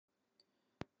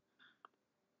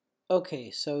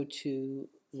Okay, so to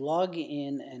log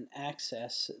in and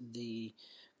access the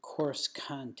course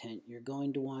content, you're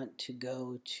going to want to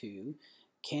go to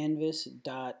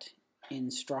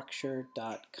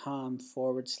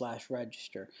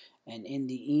canvas.instructure.com/register, and in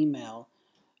the email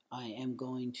I am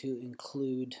going to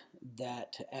include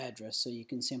that address, so you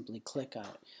can simply click on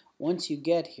it. Once you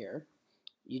get here,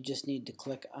 you just need to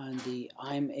click on the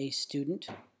I'm a student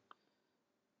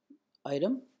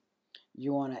item.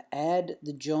 You want to add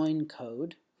the join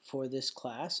code for this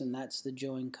class, and that's the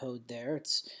join code there.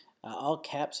 It's all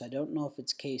caps. I don't know if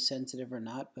it's case sensitive or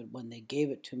not, but when they gave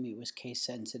it to me it was case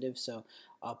sensitive, so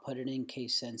I'll put it in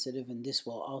case sensitive, and this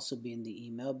will also be in the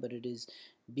email, but it is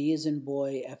B as in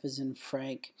boy, F as in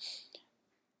Frank,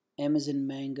 M as in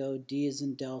mango, D as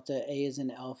in delta, A as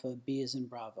in alpha, B as in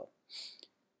bravo.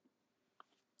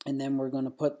 And then we're going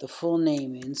to put the full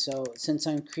name in. So since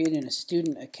I'm creating a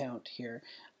student account here,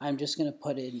 I'm just going to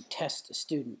put in test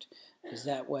student, because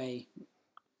that way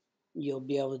you'll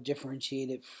be able to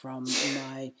differentiate it from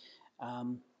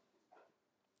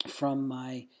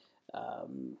my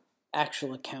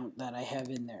actual account that I have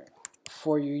in there.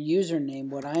 For your username,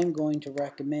 what I'm going to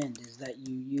recommend is that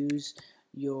you use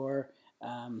your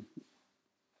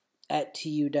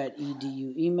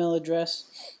 @tu.edu email address,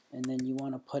 and then you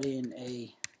want to put in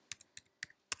a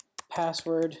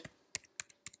password,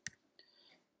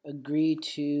 agree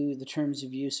to the terms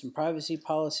of use and privacy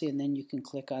policy, and then you can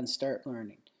click on Start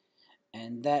Learning.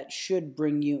 And that should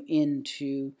bring you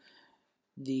into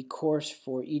the course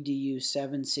for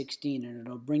EDU716, and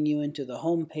it'll bring you into the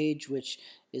home page, which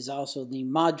is also the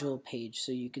module page.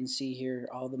 So you can see here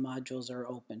all the modules are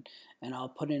open, and I'll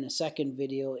put in a second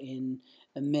video in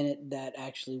a minute that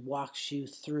actually walks you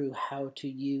through how to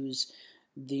use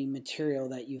the material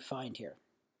that you find here.